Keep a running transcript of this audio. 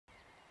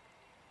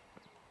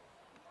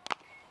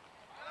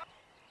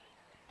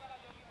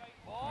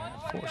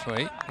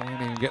Unfortunately, we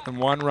didn't even get them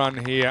one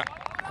run here.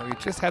 We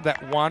just had that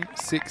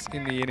 1-6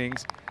 in the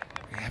innings.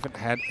 We haven't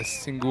had a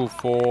single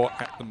 4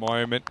 at the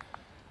moment.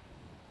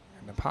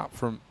 And apart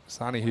from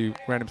Sani, who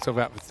ran himself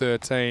out for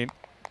 13,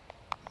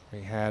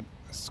 we had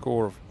a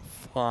score of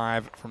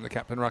 5 from the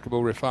captain,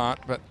 Rakibul Rifat.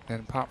 But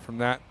then apart from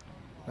that,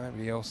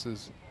 nobody else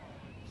has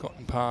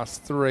gotten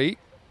past 3.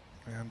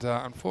 And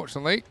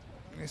unfortunately,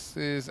 this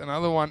is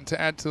another one to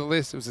add to the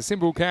list. It was a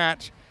simple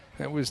catch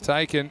that was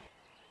taken.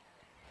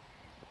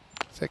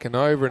 Second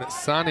over, and it's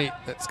Sani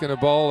that's going to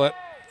bowl it.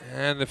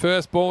 And the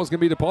first ball is going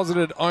to be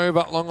deposited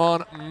over long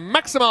on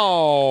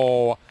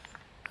Maximo.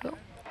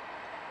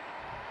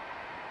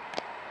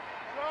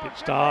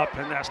 Pitched up,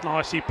 and that's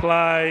nicely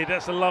played.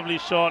 That's a lovely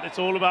shot. It's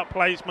all about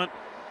placement.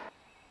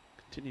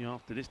 Continue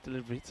after this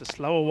delivery. It's a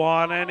slower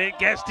one, and it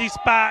gets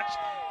dispatched.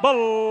 Balle,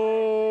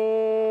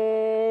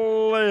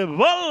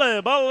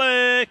 balle,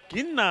 balle.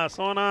 Kinna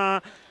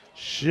sona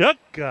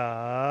shaka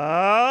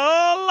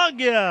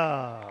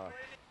lagya.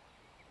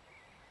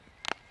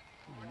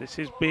 This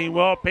is being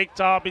well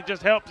picked up. It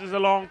just helps us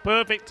along.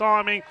 Perfect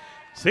timing.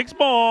 6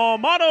 more.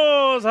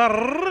 Manos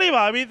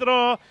arriba,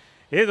 arbitro.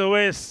 Eso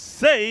es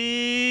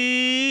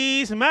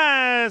 6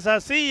 más.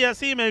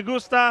 Así me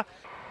gusta.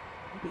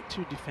 A bit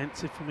too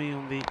defensive for me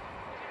on the...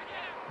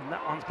 And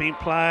that one's been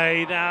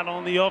played out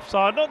on the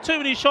offside. Not too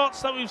many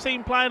shots that we've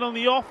seen played on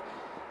the off.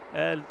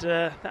 And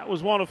that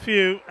was one of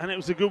few. And it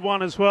was a good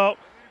one as well.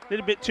 A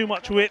little bit too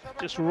much width.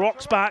 Just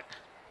rocks back.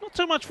 Not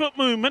too much foot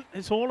movement.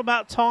 It's all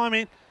about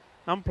timing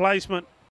and placement.